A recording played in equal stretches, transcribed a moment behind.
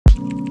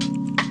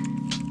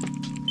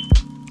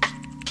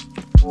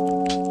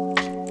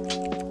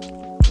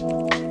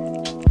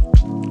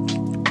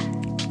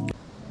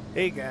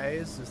Hey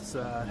guys, it's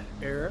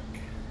Eric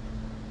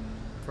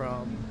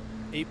from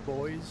 8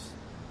 Boys.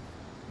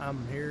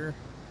 I'm here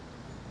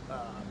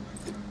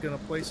gonna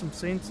play some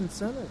Saints and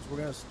Sinners. We're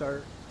gonna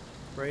start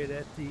right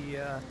at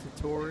the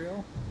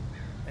tutorial,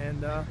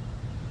 and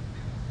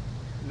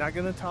not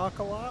gonna talk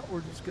a lot.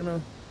 We're just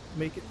gonna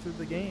make it through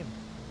the game.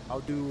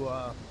 I'll do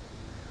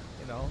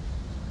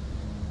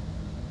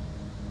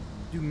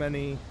do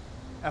many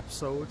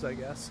episodes, I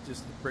guess,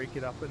 just to break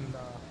it up in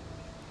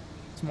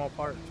small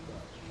parts.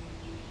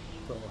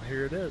 So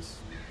here it is.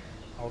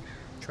 I'll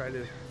try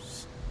to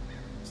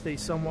stay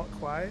somewhat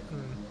quiet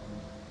and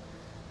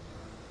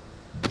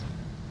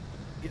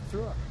get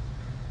through it.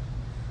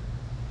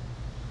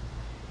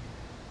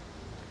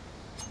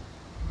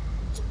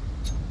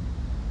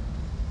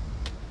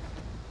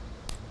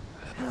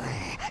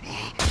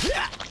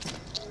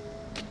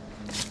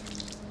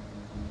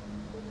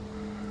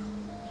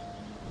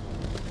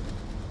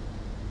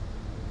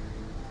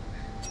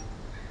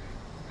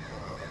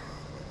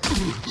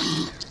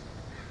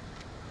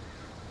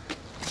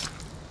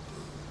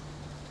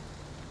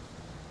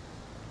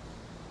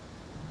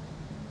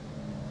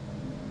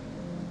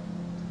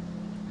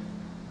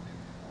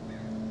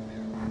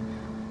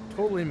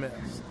 Totally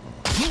missed.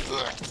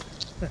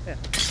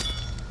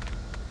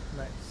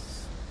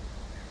 Nice.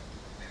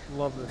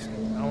 Love this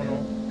game. I don't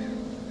know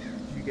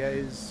if you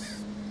guys,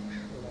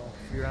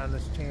 if you're on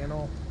this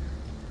channel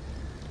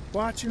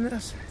watching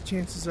this,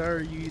 chances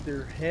are you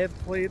either have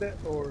played it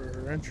or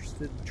are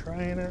interested in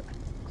trying it.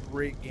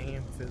 Great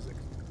game, physics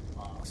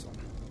awesome.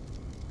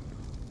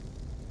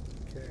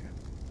 Okay.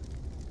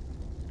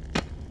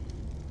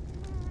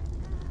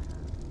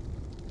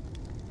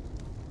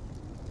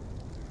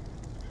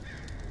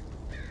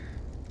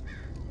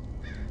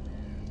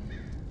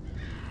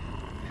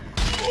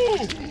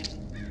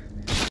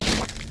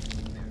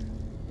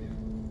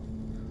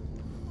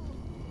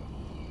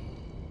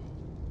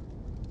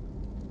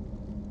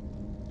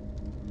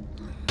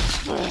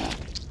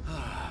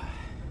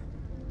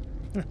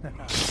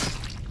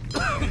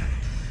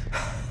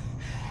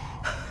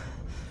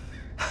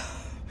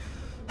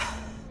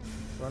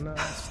 Run out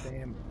of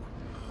stamina.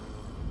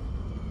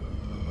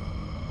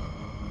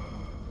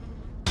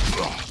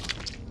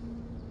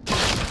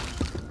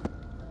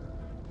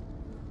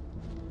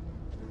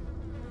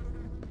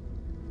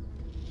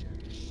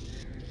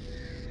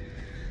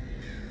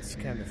 It's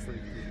kind of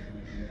freaky.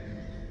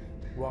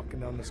 Walking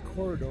down this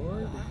corridor,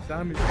 the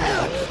zombies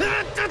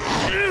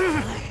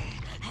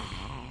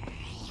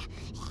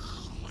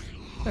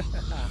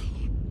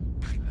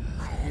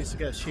you just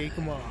gotta shake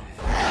them off.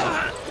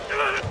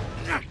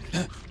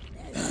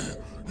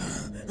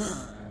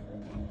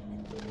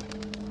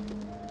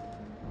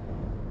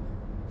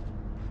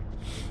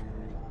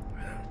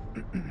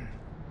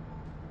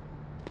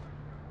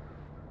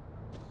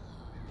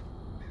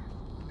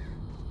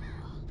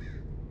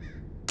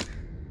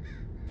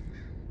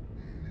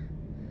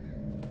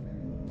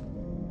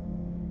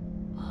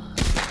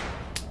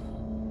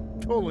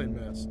 Totally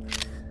missed.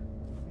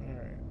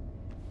 Alright.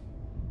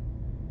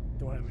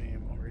 Don't have any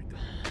ammo right there.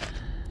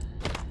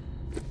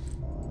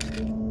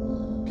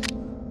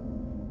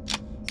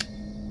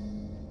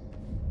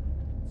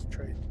 Let's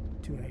try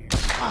 2 hands.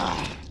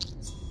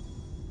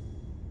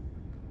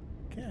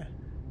 Okay.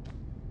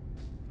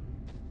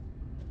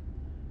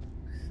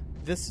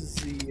 This is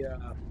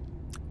the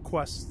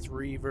Quest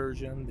 3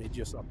 version. They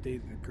just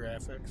updated the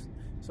graphics,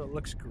 so it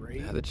looks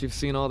great. Now that you've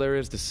seen all there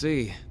is to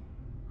see,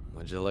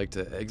 would you like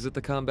to exit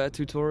the combat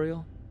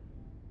tutorial?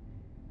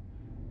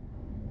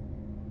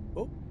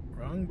 Oh,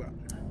 wrong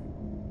button.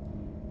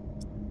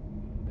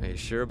 Are you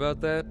sure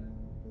about that?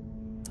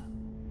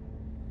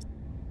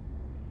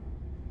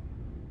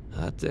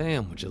 Hot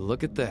damn, would you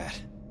look at that?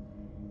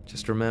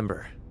 Just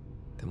remember,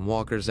 them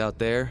walkers out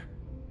there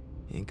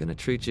ain't gonna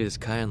treat you as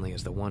kindly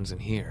as the ones in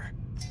here.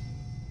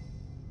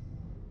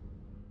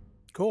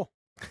 Cool.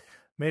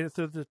 Made it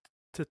through the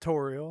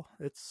tutorial.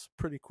 It's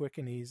pretty quick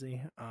and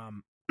easy.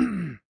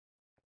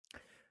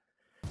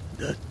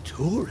 The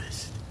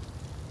tourist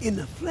in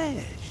the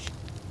flesh.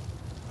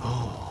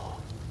 Oh,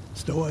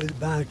 stories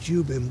about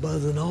you been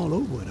buzzing all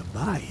over the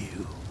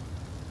bayou.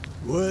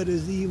 Word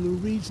has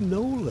even reached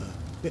Nola.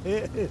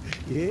 Yeah.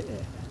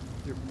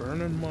 You're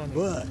burning money.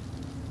 But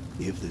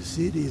if the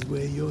city's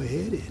where you're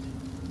headed,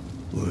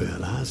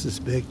 well, I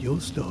suspect your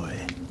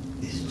story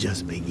is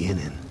just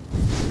beginning.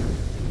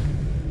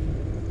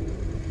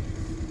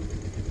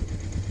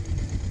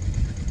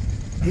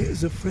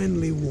 Here's a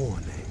friendly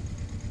warning.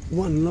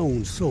 One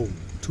lone soul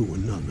to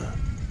another.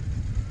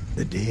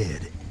 The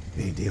dead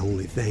ain't the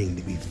only thing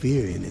to be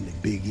fearing in the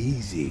Big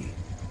Easy.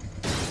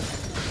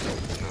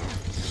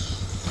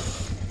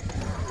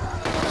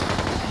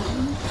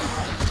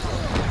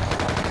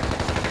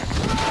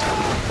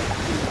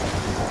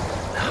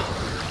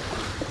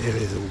 There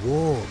is a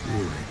war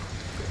brewing.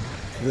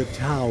 The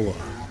tower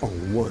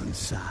on one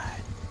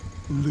side,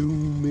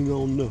 looming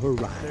on the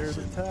horizon. There's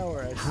a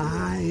tower, I see.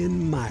 High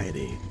and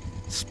mighty,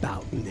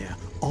 spouting their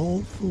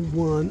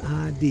all-for-one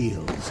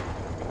ideals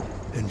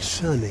and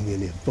shunning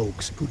any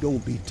folks who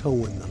don't be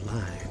towing the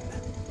line.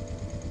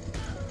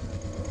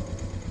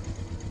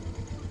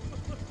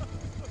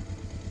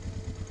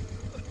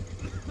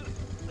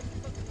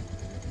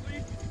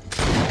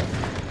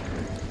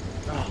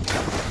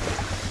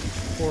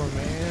 Poor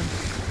man.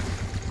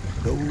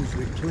 Those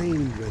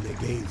reclaimed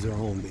renegades are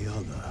on the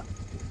other,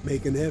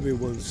 making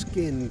everyone's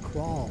skin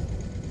crawl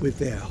with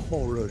their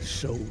horror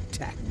show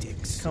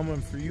tactics.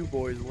 Coming for you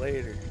boys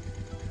later.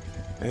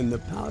 And the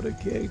powder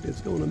keg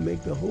that's gonna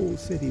make the whole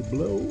city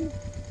blow?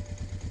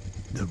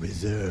 The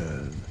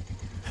reserve.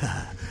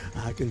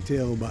 I can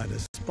tell by the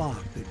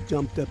spark that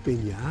jumped up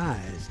in your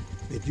eyes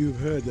that you've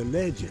heard the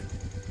legend.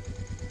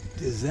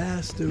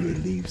 Disaster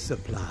relief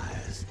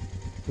supplies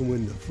for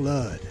when the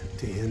flood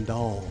to end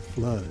all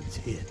floods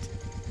hit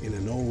in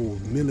an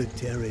old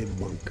military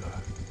bunker.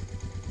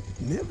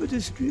 Never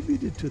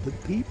distributed to the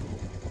people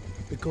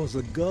because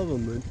the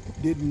government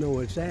didn't know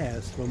its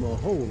ass from a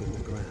hole in the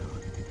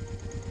ground.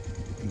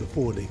 And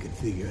before they could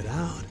figure it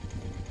out,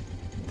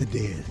 the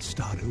dead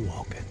started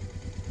walking.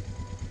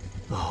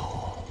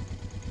 Oh,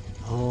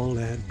 all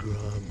that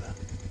grub,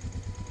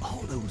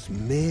 all those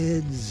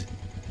meds,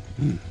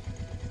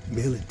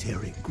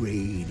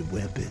 military-grade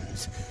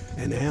weapons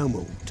and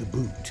ammo to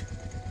boot,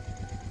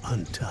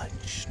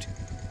 untouched,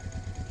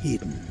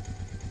 hidden.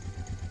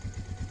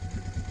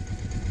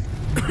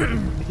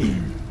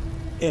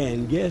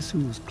 And guess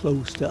who's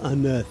close to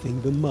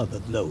unearthing the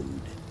mother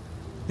lode?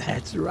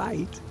 That's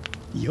right,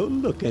 you're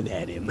looking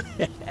at him.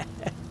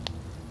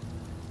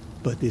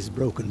 But this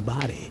broken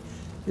body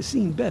has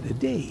seen better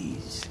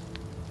days,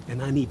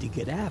 and I need to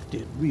get after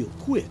it real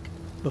quick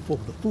before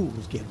the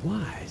fools get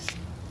wise.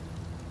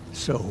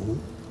 So,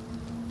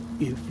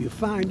 if you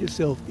find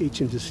yourself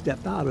itching to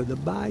step out of the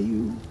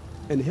bayou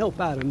and help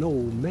out an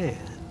old man,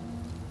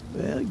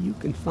 well, you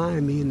can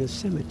find me in the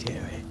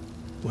cemetery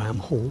where I'm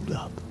holed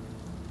up.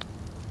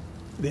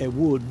 There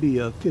would be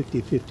a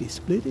 50-50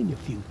 split in your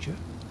future.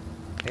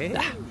 Hey,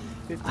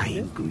 I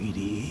ain't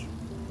greedy.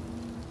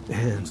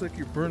 And looks like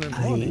you're burning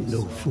I money. ain't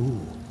no so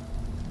fool.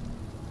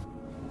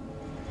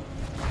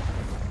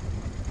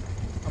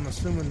 I'm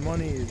assuming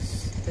money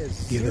is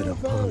Give it zero a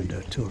value.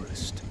 ponder,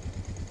 tourist.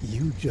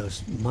 You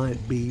just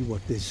might be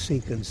what this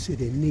sinking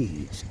city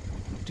needs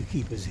to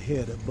keep his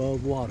head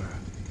above water.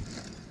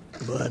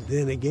 But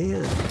then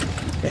again,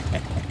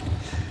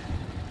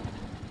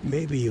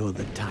 maybe you're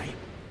the type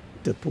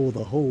to pull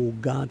the whole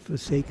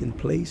godforsaken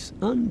place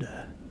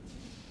under.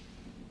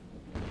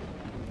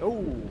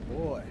 Oh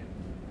boy.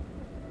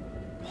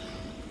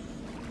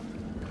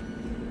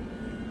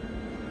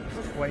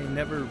 That's why you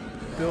never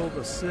build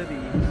a city.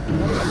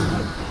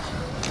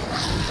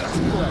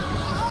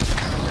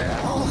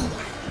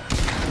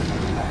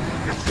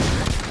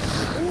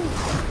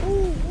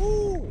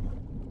 Ooh.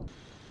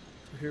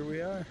 So here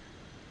we are,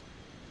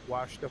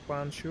 washed up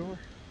on shore.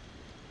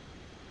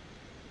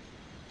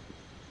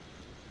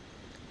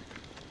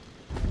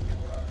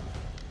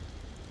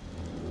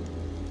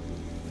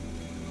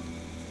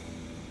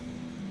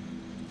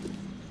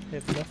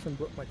 Have nothing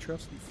but my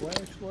trusty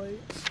flashlight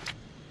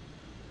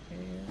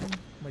and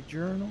my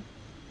journal.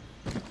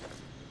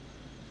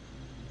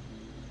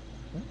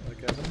 Oh, I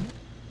got them.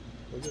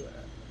 Look at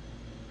that.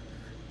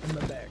 In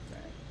my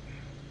backpack.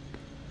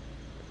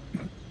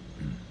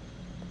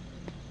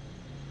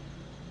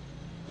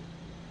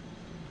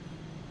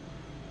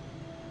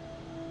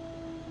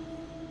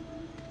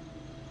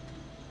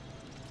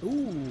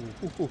 Ooh,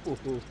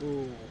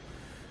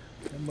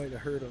 that might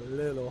have hurt a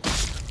little.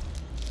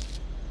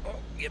 Oh,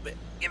 give it.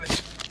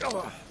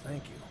 Oh,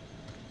 thank you.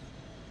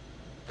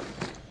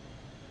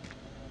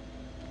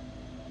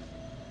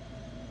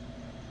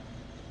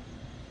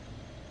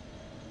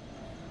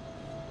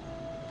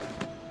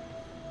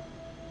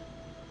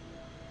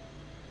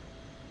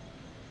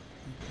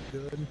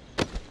 Good.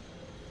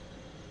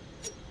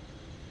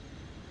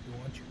 You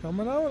want you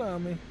coming out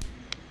on me?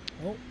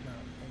 Oh, no.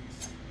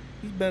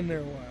 He's been there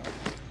a while.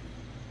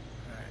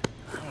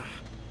 Alright.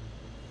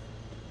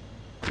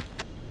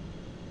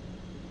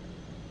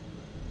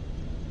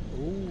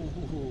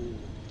 Ooh.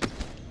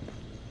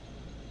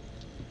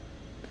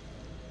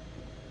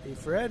 Hey,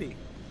 Freddy.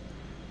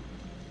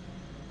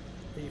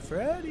 Hey,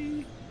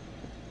 Freddy.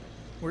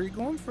 Where you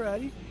going,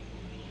 Freddy?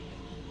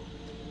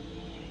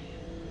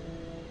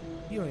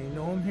 You don't even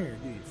know I'm here,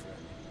 do you,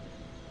 Freddy?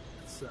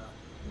 It's,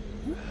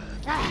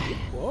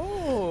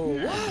 whoa.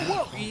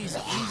 Easy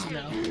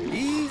now.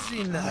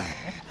 Easy now.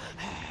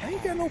 I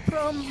ain't got no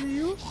problems with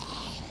you.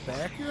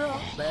 Back her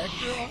up.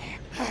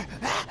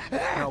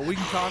 No, we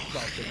can talk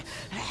about this.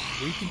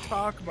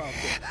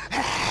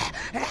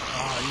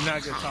 Oh, you're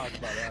not gonna talk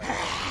about that.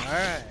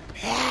 Alright.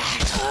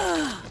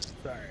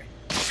 Sorry.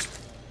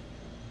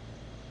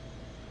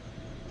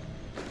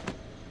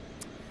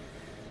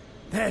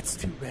 That's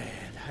too bad.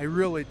 I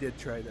really did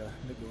try to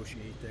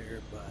negotiate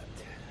there, but...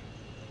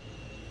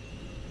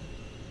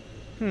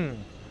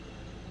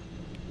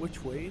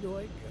 Which way do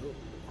I go?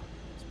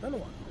 It's been a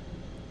while.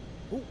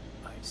 Oh,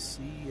 I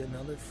see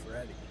another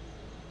Freddy.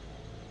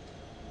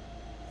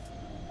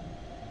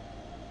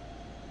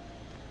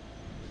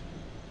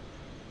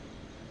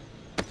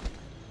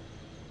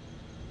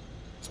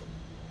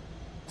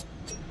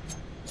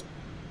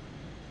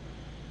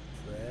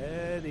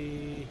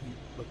 Freddy,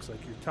 looks like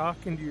you're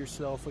talking to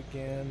yourself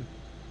again.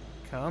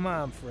 Come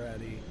on,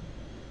 Freddy.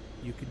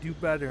 You could do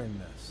better than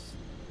this.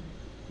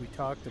 We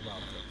talked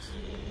about this.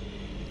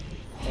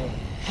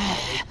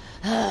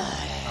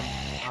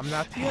 I'm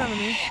not the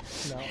enemy.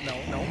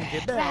 No,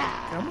 get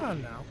back. Come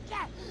on now.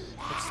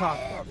 Let's talk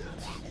about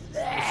this.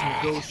 Let's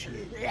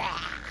negotiate.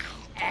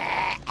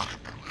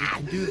 We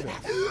can do this.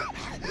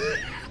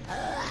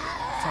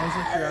 Sounds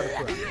like you're out of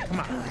breath.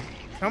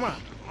 Come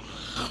on.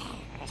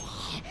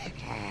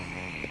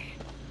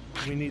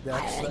 We need to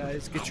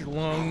exercise. Get your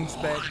lungs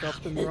back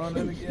up and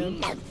running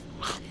again.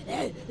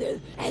 Yeah,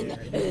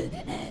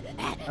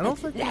 I don't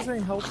think there's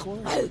any help for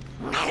it.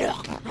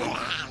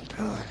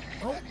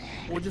 Oh,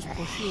 we'll just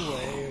push you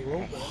away a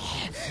little bit.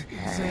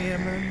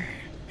 Examine.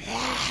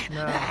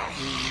 No,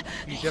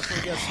 you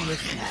definitely got some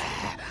issues.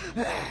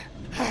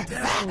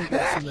 Definitely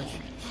got some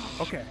issues.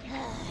 Okay.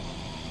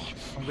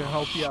 I'm gonna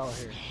help you out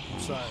here. I'm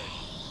sorry.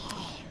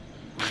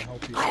 I'm gonna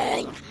help you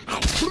out.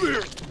 Come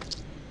here.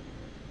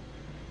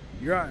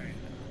 You're alright.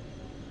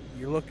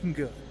 You're looking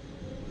good.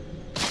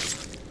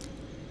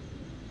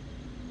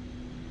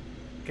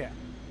 Okay.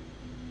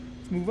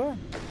 Let's move on.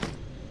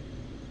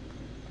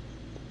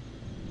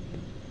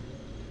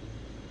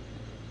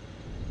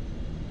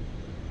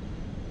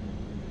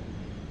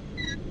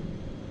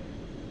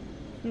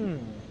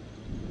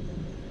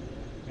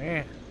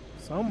 Man,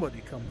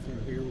 somebody come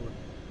through here with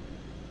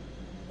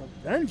a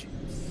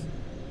vengeance.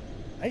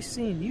 I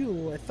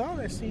thought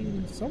I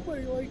seen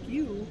somebody like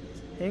you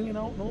hanging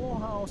out in a little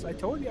house. I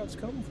told you I was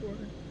coming for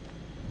it.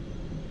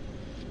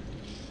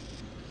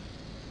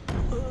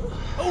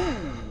 Oh!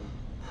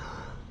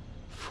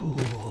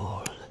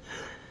 Fool.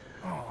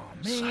 Oh,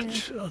 man.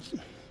 Such a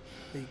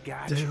They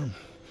got damn you.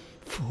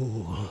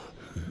 fool.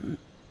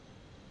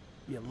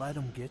 You let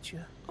them get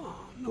you? Oh,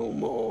 no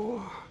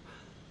more.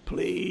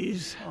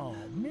 Please. Oh,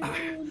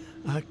 man.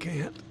 I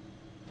can't.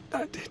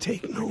 I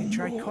take no more.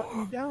 Try cutting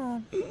you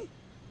down.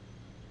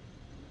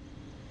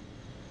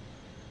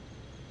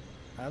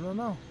 I don't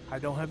know. I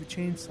don't have a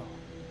chainsaw.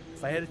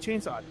 If I had a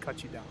chainsaw, I'd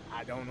cut you down.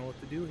 I don't know what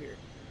to do here.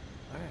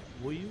 Alright,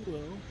 well, you will.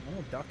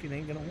 No, ducking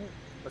ain't gonna work.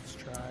 Let's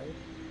try it.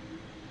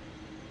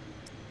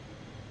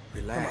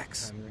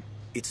 Relax. Come on, Henry.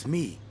 It's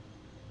me.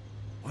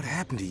 What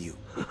happened to you?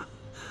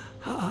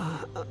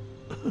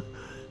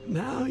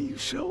 Now you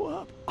show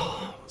up.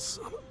 Oh,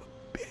 son of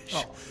a bitch.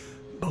 Oh.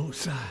 Both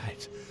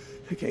sides.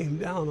 They came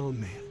down on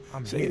me.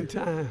 I'm Same here.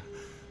 time.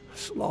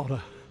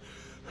 Slaughter.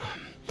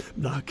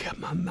 But I kept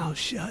my mouth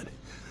shut.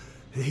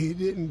 He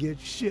didn't get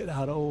shit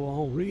out of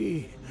old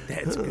Henri.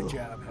 That's a good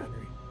job,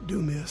 Henry.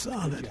 Do me a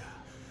solid. job.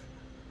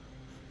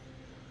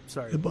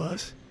 Sorry. The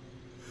bus.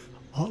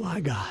 All I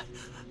got.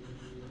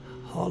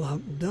 All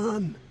I've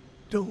done.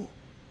 Don't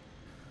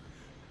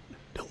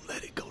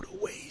let it go to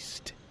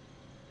waste.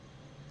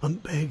 I'm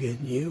begging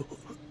you.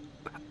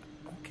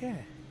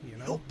 Okay, you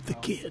know. Help the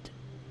kid.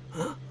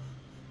 Huh?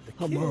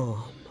 The A kid?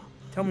 mom.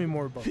 Tell me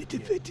more about the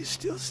kid. 50-50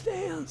 still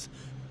stands.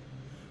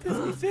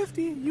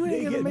 50-50? You They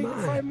ain't gonna get make it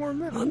mine. 5 more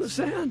minutes.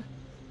 Understand?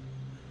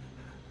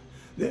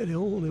 They're the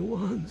only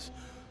ones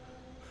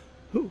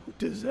who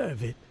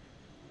deserve it.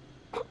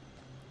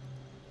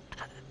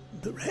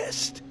 The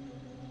rest,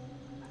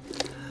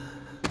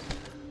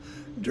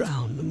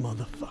 drown the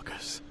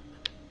motherfuckers.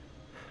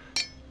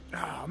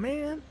 Oh,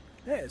 man.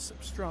 That is some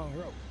strong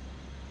rope.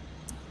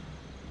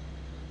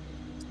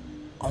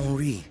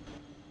 Henri,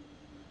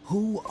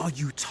 who are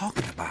you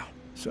talking about?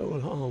 So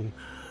long,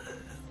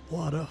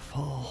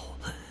 waterfall.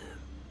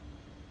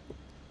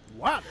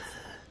 What?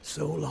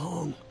 So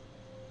long,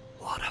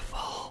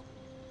 waterfall.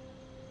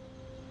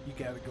 You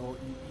gotta go.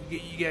 You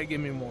gotta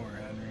give me more,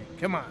 Henry.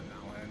 Come on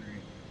now, Henry.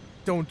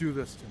 Don't do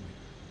this to me.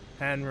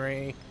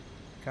 Henry.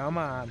 Come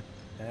on.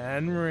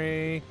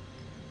 Henry.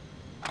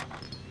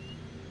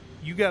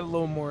 You got a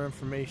little more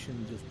information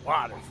than just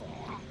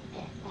waterfall.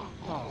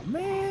 Oh,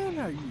 man.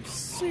 Are you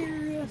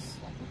serious?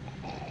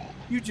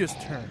 You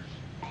just turned.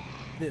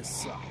 This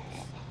sucks.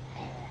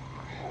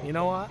 You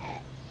know what?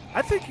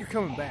 I think you're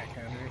coming back,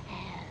 Henry.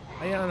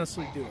 I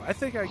honestly do. I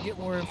think I get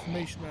more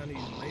information on you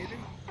later.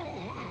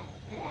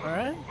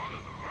 Alright?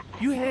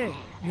 You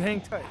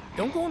hang tight.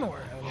 Don't go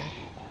nowhere, Henry.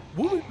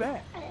 We'll be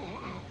back.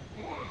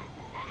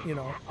 You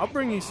know, I'll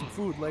bring you some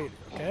food later,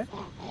 okay?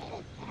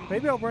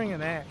 Maybe I'll bring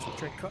an axe and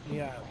try cutting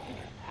you out.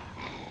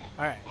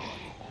 Alright.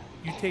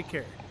 You take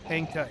care.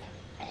 Hang tight.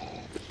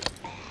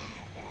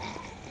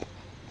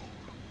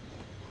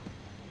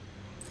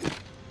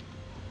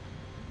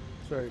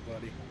 Sorry,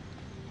 buddy.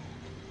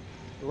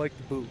 I like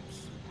the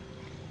boobs.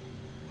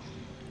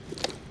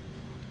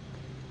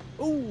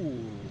 Oh,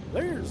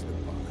 there's the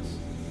bus.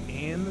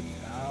 And the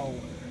tower.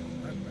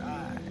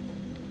 Alright.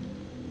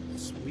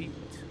 Sweet.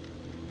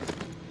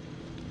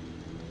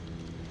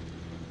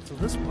 So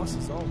this bus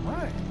is all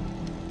mine.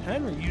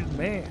 Henry, you the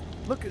man.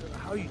 Look at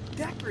how you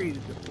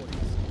decorated the place.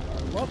 I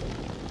love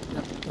it.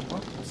 Have to come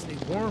up and stay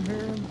warm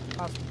here and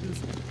possibly do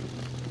some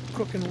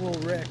cooking a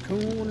little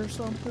raccoon or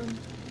something.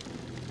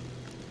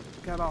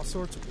 Got all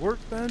sorts of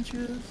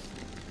workbenches.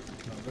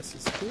 No, this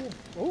is cool.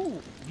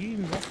 Oh, you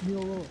even left me a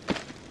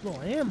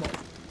little ammo.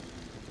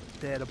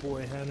 Data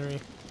boy, Henry.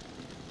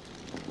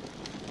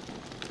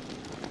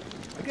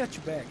 I got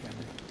your back,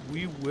 Henry.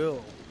 We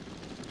will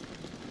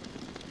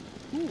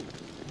Ooh,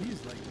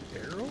 these like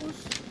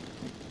arrows?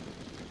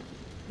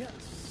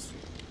 Yes.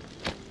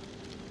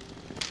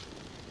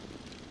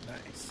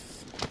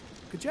 Nice.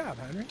 Good job,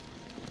 Henry.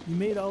 You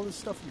made all this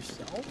stuff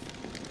yourself?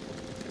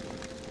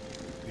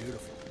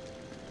 Beautiful.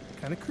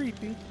 Kind of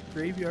creepy.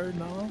 Graveyard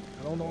and all.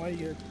 I don't know why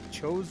you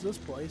chose this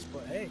place,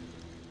 but hey,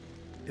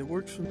 it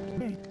works for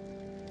me,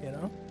 you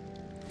know?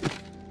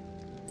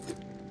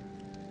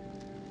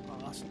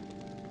 Awesome.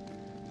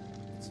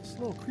 It's this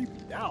little creepy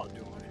doll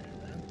doing here,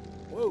 man.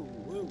 Whoa,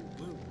 whoa,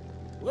 whoa,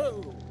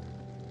 whoa.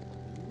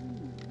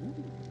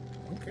 Ooh,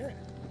 okay.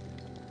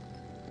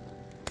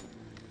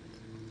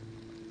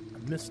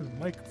 I'm missing the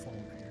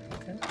microphone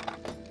here.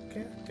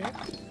 Okay.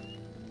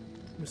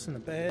 Missing the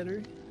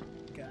battery.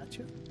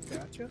 Gotcha.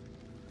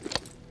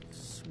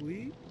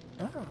 Sweet.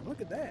 Ah,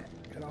 look at that.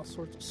 Got all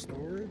sorts of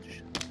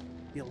storage.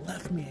 You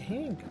left me a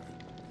handgun.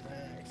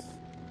 Nice.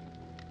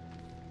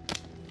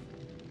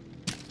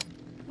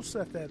 We'll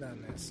set that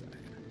on that side.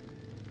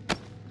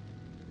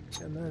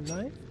 Got another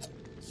knife.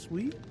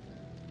 Sweet.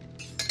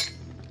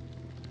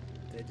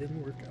 That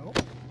didn't work out.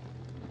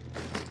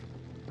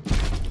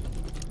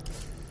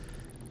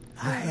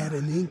 I had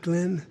an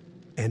inkling,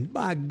 and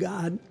by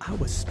God, I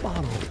was spot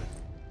on.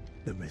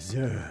 The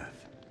reserve.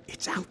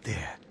 It's out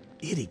there.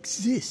 It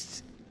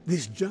exists.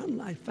 This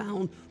journal I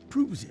found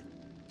proves it.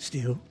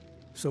 Still,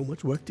 so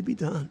much work to be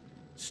done.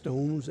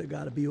 Stones that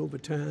gotta be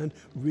overturned,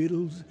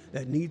 riddles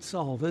that need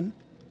solving.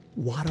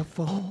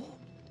 Waterfall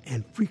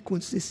and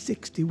frequency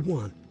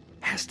 61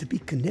 has to be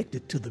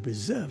connected to the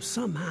reserve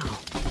somehow.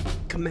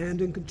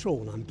 Command and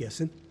control, I'm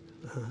guessing.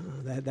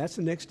 That's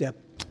the next step.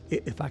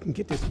 If I can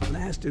get this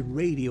blasted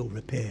radio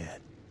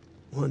repaired.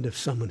 Wonder if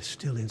someone is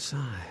still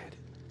inside.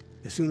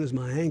 As soon as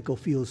my ankle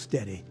feels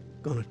steady,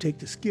 gonna take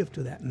the skiff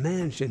to that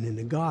mansion in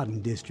the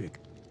Garden District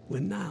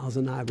where Niles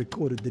and I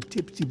recorded the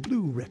Tipsy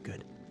Blue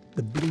record,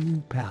 the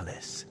Blue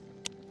Palace.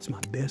 It's my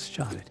best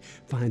shot at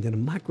finding a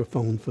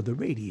microphone for the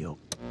radio.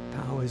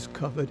 Power is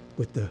covered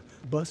with the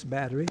bus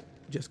battery,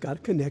 just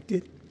got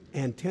connected.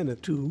 Antenna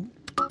too,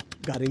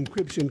 got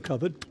encryption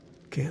covered.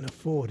 Can't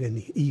afford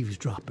any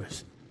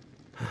eavesdroppers.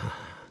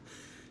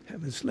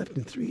 Haven't slept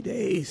in 3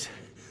 days.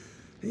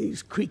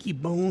 These creaky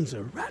bones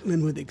are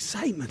rattling with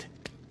excitement.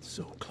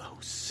 So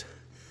close.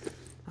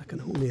 I can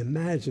only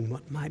imagine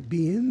what might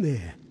be in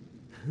there.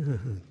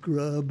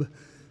 Grub,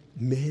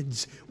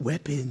 meds,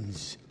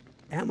 weapons,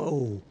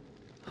 ammo.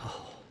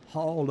 Oh,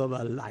 haul of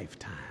a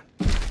lifetime.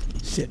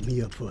 Set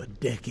me up for a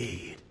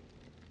decade.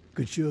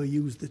 Could sure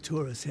use the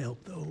tourist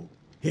help, though.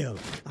 Hell,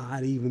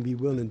 I'd even be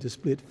willing to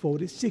split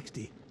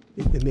 40-60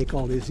 if they make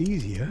all this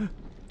easier.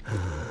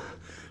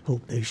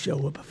 Hope they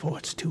show up before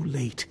it's too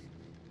late.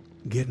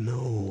 Getting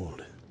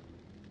old.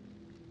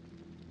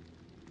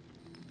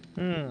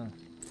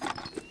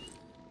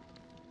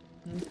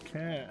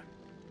 Okay.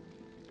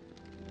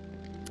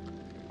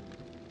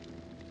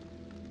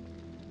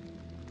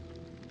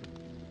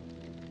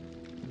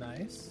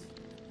 Nice.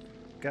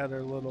 Got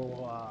our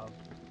little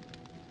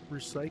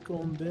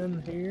recycling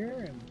bin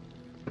here, and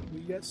we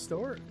got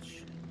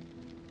storage.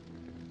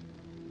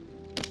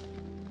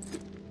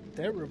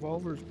 That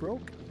revolver's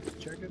broken.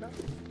 Let's check it out.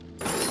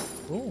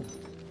 Boom.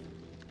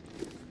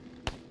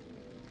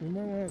 We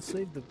might want to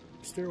save the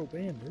sterile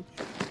bandage.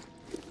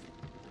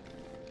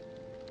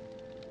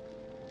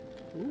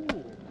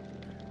 Ooh.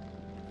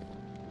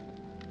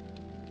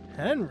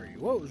 Henry,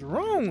 what was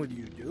wrong with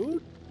you,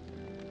 dude?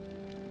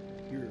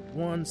 You're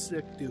one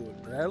sick dude,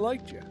 but I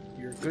liked you.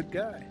 You're a good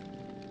guy.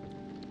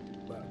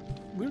 But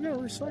we're gonna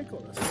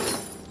recycle this.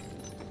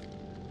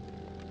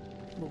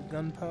 A little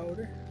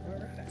gunpowder.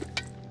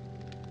 Alright.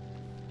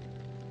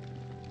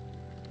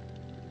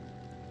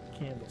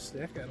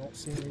 Candlestick. I don't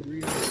see any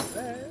reason for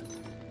that.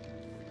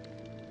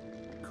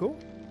 Cool.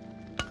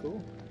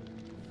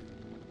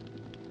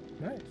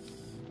 Nice.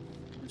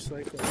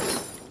 Recycle.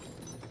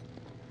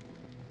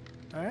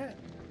 Alright.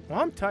 Well,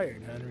 I'm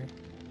tired, Henry.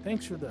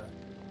 Thanks for the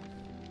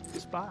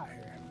spot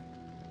here.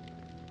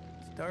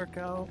 It's dark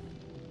out.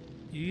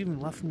 You even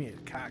left me a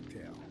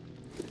cocktail.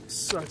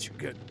 Such a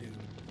good dude.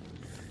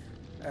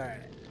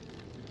 Alright.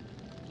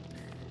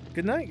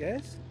 Good night,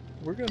 guys.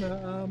 We're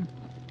gonna,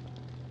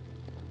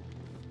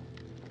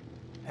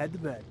 head to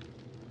bed.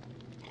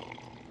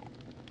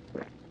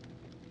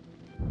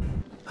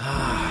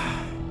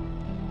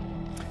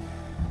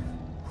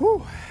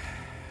 Whew.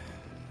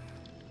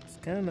 It's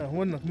kind of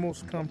wasn't the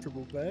most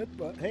comfortable bed,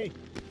 but hey,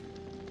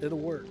 it'll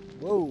work.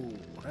 Whoa,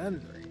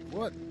 Henry,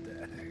 what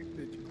the heck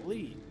did you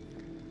bleed?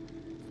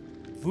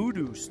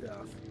 Voodoo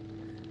stuff.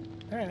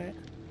 Alright,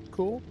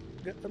 cool.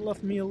 That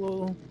left me a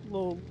little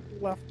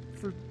left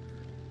for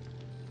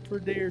a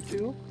day or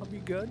two. I'll be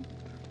good.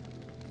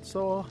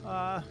 So,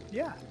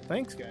 yeah,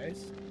 thanks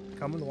guys.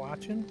 Coming and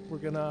watching. We're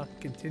gonna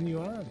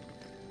continue on.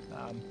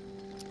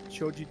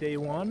 Showed you day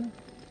 1.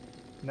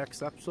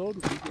 Next episode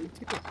will be day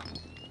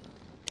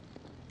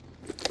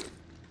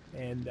 2.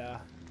 And,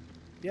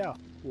 yeah,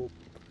 we'll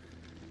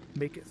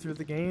make it through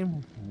the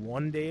game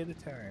one day at a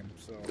time.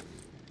 So,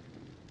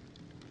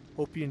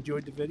 hope you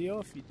enjoyed the video.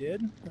 If you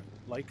did,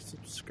 like,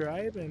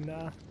 subscribe, and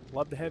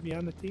love to have you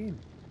on the team.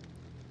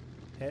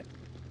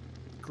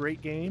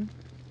 Great game.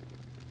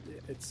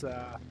 It's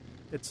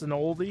an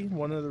oldie,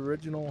 one of the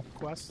original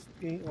Quest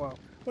games. Well,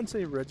 I wouldn't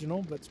say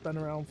original, but it's been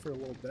around for a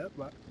little bit.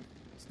 But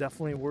it's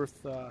definitely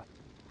worth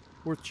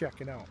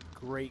checking out.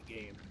 Great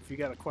game. If you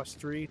got a Quest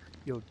 3,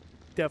 you'll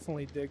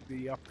definitely dig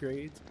the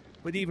upgrades.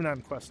 But even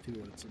on Quest 2,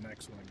 it's an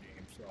excellent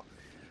game.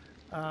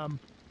 So,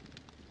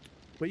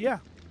 but yeah,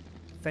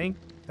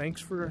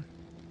 thanks for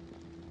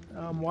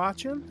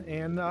watching,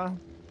 and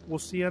we'll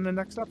see you on the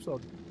next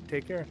episode.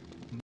 Take care.